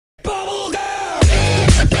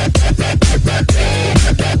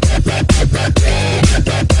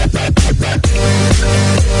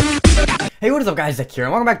What is up, guys? Zek here,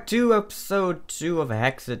 and welcome back to episode 2 of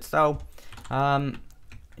Hexxit. So,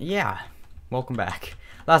 yeah, welcome back.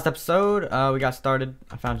 Last episode, we got started.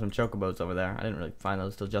 I found some chocobos over there. I didn't really find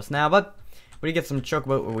those till just now, but we did get some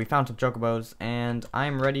we found some chocobos, and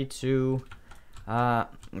I'm ready to,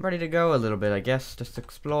 go a little bit, I guess. Just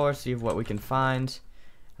explore, see what we can find.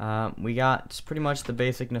 We got pretty much the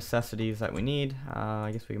basic necessities that we need.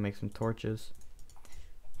 I guess we can make some torches.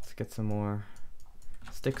 Let's get some more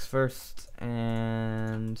sticks first,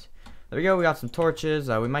 and there we go. We got some torches.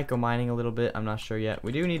 We might go mining a little bit. I'm not sure yet.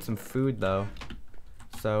 We do need some food though,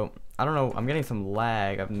 so I don't know. I'm getting some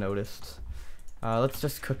lag, I've noticed. Let's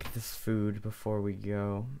just cook this food before we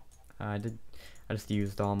go. I just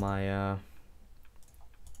used all my I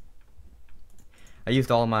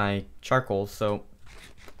used all my charcoal, so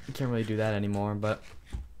I can't really do that anymore. But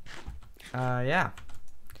yeah.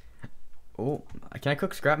 Oh, can I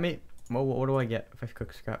cook scrap meat? Well, what do I get if I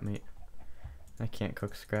cook scrap meat? I can't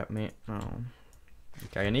cook scrap meat. Oh.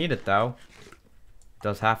 Okay, I need it though. It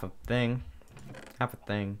does half a thing. Half a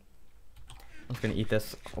thing. I'm just gonna eat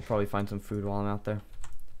this. I'll probably find some food while I'm out there.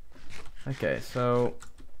 Okay, so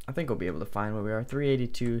I think we'll be able to find where we are.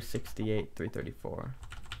 382, 68, 334.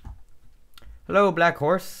 Hello, black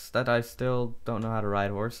horse. That I still don't know how to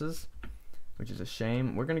ride horses, which is a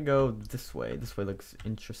shame. We're gonna go this way. This way looks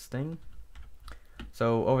interesting.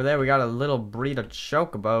 So over there we got a little breed of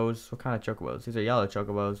chocobos. What kind of chocobos? These are yellow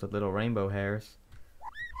chocobos with little rainbow hairs.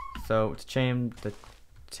 So to tame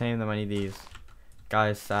them I need these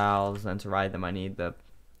guys salves, and to ride them I need the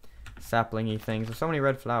saplingy things. There's so many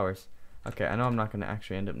red flowers. Okay, I know I'm not gonna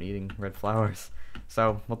actually end up needing red flowers,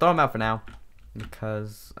 so we'll throw them out for now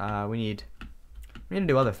because we need to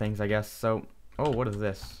do other things, I guess. So, oh, what is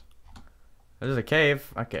this? This is a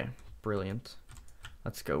cave. Okay, brilliant.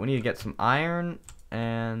 Let's go. We need to get some iron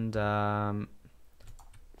and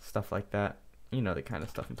stuff like that. You know the kind of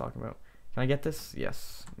stuff I'm talking about. Can I get this?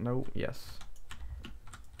 Yes. No. Yes.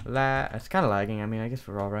 It's kind of lagging. I mean, I guess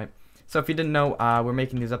we're all right. So if you didn't know, we're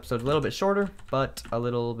making these episodes a little bit shorter, but a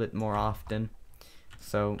little bit more often.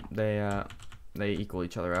 So they equal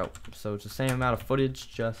each other out. So it's the same amount of footage,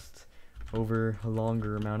 just over a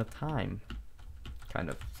longer amount of time, kind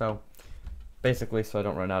of. So basically, so I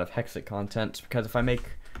don't run out of Hexxit content, because if I make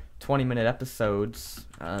 20-minute episodes,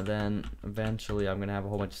 then eventually I'm gonna have a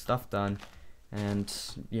whole bunch of stuff done, and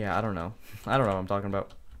yeah, I don't know what I'm talking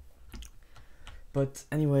about. But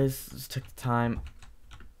anyways, just took the time,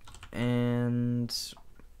 and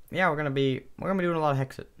yeah, we're gonna be doing a lot of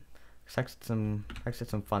Hexxit. Hexxit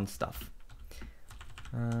some fun stuff.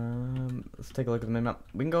 Let's take a look at the map.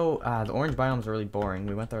 We can go. The orange biomes are really boring.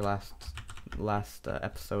 We went there last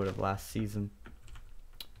episode of last season.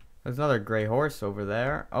 There's another gray horse over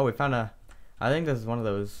there. Oh, we found I think this is one of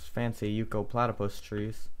those fancy eucalyptus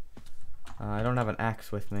trees. I don't have an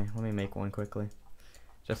axe with me. Let me make one quickly.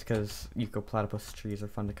 Just because eucalyptus trees are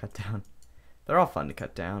fun to cut down. They're all fun to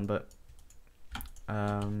cut down, but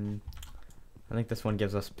I think this one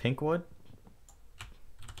gives us pink wood.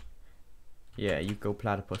 Yeah,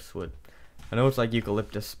 eucalyptus wood. I know it's like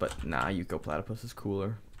eucalyptus, but nah, eucalyptus is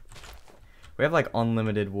cooler. We have like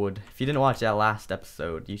unlimited wood. If you didn't watch that last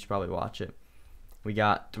episode, you should probably watch it. We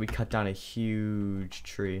cut down a huge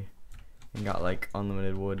tree and got like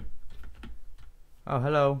unlimited wood. Oh,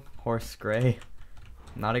 hello, horse gray.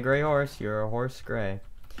 Not a gray horse, you're a horse gray.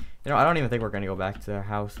 You know, I don't even think we're gonna go back to our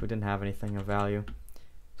house. We didn't have anything of value.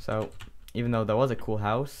 So, even though that was a cool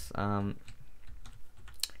house,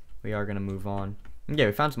 we are gonna move on. Yeah,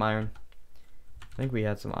 we found some iron. I think we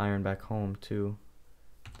had some iron back home too,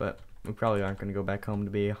 but we probably aren't gonna go back home.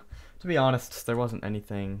 To be honest, there wasn't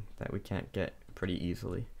anything that we can't get pretty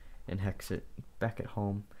easily in Hexxit back at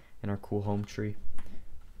home in our cool home tree.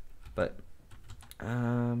 But I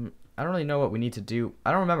don't really know what we need to do.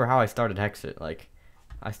 I don't remember how I started Hexxit. Like,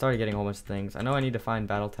 I started getting a whole bunch of things. I know I need to find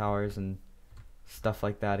battle towers and stuff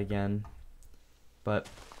like that again, but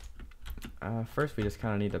first we just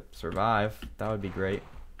kind of need to survive. That would be great.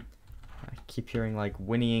 I keep hearing like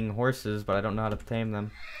whinnying horses, but I don't know how to tame them.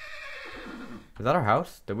 Is that our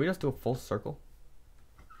house? Did we just do a full circle?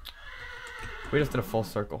 We just did a full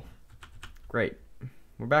circle. Great.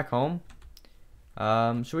 We're back home.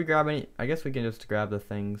 Should we grab any? I guess we can just grab the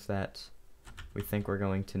things that we think we're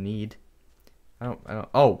going to need. I don't.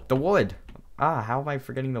 Oh, the wood. How am I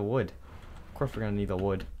forgetting the wood? Of course we're gonna need the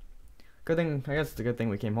wood. Good thing. I guess it's a good thing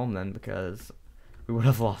we came home then, because we would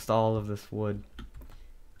have lost all of this wood.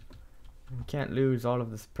 We can't lose all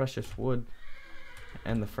of this precious wood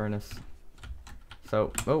and the furnace.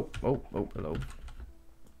 So, oh, hello.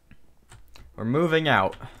 We're moving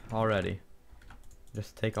out already.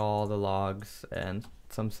 Just take all the logs and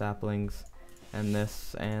some saplings and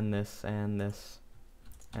this, and this, and this,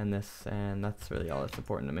 and this, and that's really all that's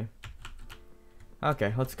important to me.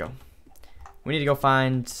 Okay, let's go. We need to go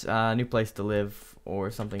find a new place to live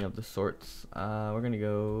or something of the sorts. We're gonna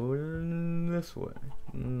go this way,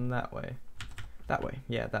 that way,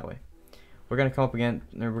 yeah, that way. We're gonna come up again,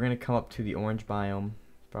 or we're gonna come up to the orange biome,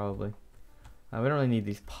 probably. We don't really need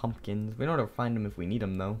these pumpkins. We don't ever find them if we need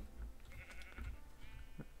them, though.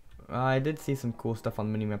 I did see some cool stuff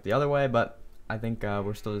on the minimap the other way, but I think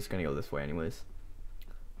we're still just gonna go this way anyways.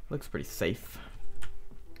 Looks pretty safe.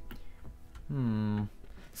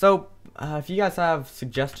 So, if you guys have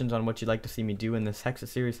suggestions on what you'd like to see me do in this Hexxit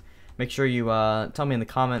series, make sure you tell me in the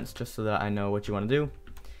comments just so that I know what you want to do.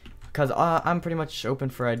 Because I'm pretty much open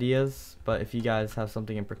for ideas, but if you guys have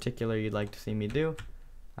something in particular you'd like to see me do,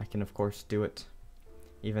 I can of course do it.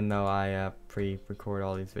 Even though I pre-record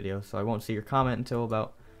all these videos, so I won't see your comment until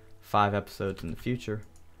about 5 episodes in the future.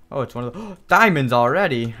 Oh, it's one of the diamonds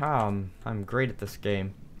already. I'm great at this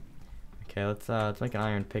game. Okay, let's make an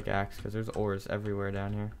iron pickaxe because there's ores everywhere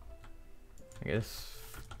down here. Okay, this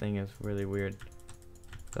thing is really weird.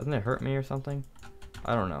 Doesn't it hurt me or something?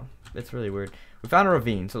 I don't know. It's really weird. We found a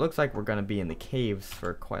ravine, so it looks like we're gonna be in the caves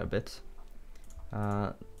for quite a bit.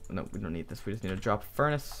 No, we don't need this. We just need to drop a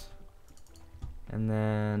furnace, and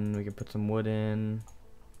then we can put some wood in.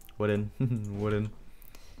 Wood in.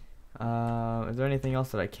 Is there anything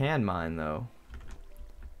else that I can mine though?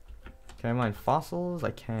 Can I mine fossils?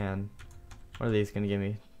 I can. What are these gonna give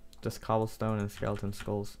me? Just cobblestone and skeleton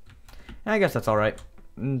skulls. Yeah, I guess that's alright.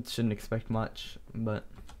 Shouldn't expect much, but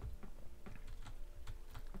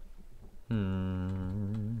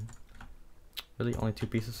really only 2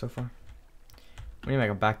 pieces so far. We need to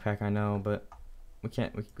make a backpack, I know, but we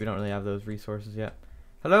don't really have those resources yet.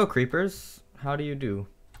 Hello, creepers. How do you do?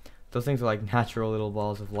 Those things are like natural little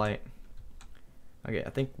balls of light. Okay,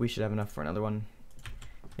 I think we should have enough for another one.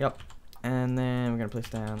 Yep. And then we're gonna place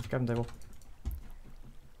down the crafting table.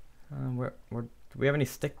 Do we have any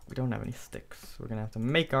stick? We don't have any sticks. We're gonna have to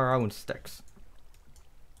make our own sticks.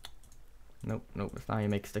 Nope, it's not how you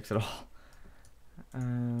make sticks at all.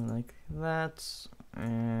 Like that,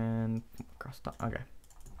 and cross top. Okay.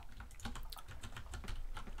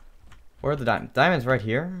 Where are the diamonds? Diamonds right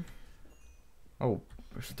here. Oh,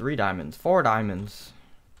 there's 3 diamonds, 4 diamonds,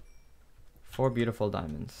 4 beautiful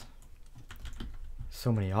diamonds.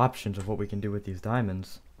 So many options of what we can do with these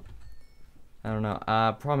diamonds. I don't know.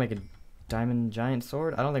 Probably make a diamond giant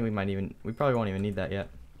sword. I don't think we probably won't even need that yet.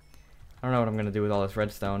 I don't know what I'm gonna do with all this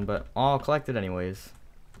redstone, but I'll collect it anyways.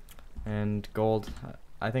 And gold.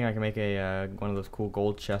 I think I can make a one of those cool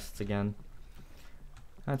gold chests again.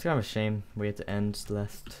 It's kind of a shame we had to end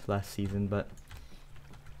last season, but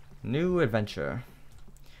new adventure.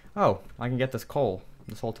 Oh, I can get this coal.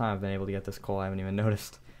 This whole time I've been able to get this coal. I haven't even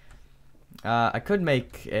noticed. I could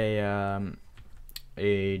make a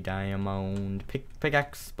diamond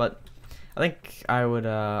pickaxe, but I think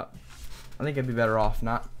it'd be better off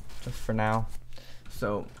not, just for now.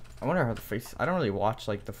 So I wonder how the face. I don't really watch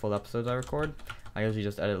like the full episodes I record. I usually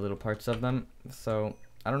just edit little parts of them. So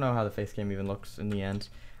I don't know how the face cam even looks in the end.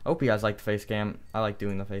 I hope you guys like the face cam. I like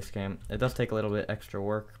doing the face cam. It does take a little bit extra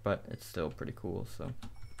work, but it's still pretty cool. So,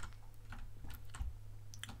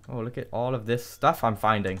 oh, look at all of this stuff I'm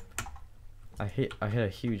finding. I hit a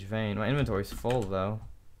huge vein. My inventory's full though.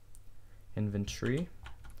 Inventory.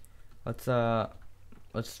 Let's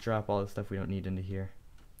drop all the stuff we don't need into here.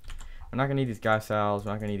 We're not gonna need these gas cells.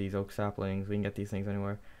 We're not gonna need these oak saplings. We can get these things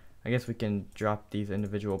anywhere. I guess we can drop these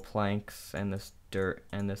individual planks and this dirt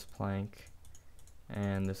and this plank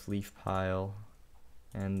and this leaf pile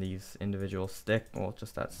and these individual stick. Well,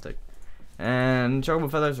 just that stick. And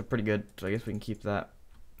chocobo feathers are pretty good, so I guess we can keep that.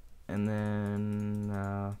 And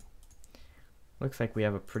then looks like we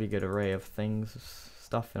have a pretty good array of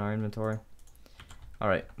stuff in our inventory.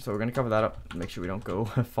 Alright, so we're gonna cover that up, make sure we don't go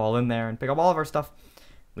fall in there and pick up all of our stuff,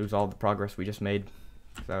 lose all the progress we just made,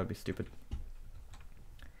 because that would be stupid.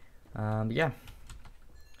 But yeah.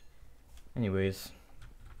 Anyways,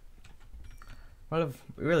 we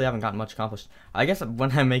really haven't gotten much accomplished. I guess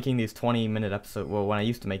when I'm making these 20-minute episodes, well, when I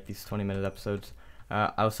used to make these 20-minute episodes,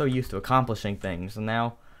 I was so used to accomplishing things, and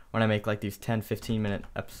now when I make like these 10-15-minute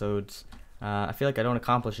episodes, I feel like I don't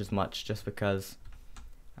accomplish as much just because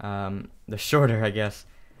they're shorter, I guess.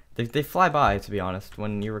 They fly by, to be honest.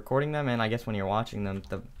 When you're recording them, and I guess when you're watching them,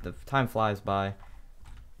 the time flies by.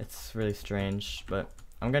 It's really strange, but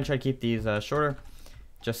I'm gonna try to keep these shorter,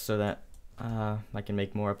 just so that I can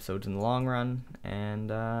make more episodes in the long run, and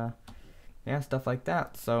yeah, stuff like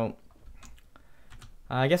that. So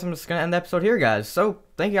I guess I'm just gonna end the episode here, guys. So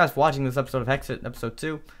thank you guys for watching this episode of Hexxit, episode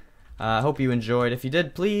 2. I hope you enjoyed. If you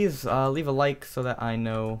did, please leave a like so that I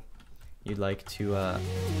know you'd like to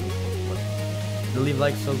leave a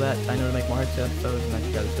like so that I know to make more Hexxit episodes and that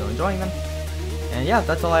you guys are still enjoying them. And yeah,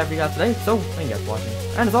 that's all I have for you guys today. So thank you guys for watching.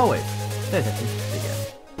 And as always, stay sexy. See you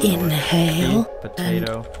guys. Inhale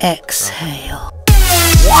Potato and exhale.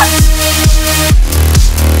 What?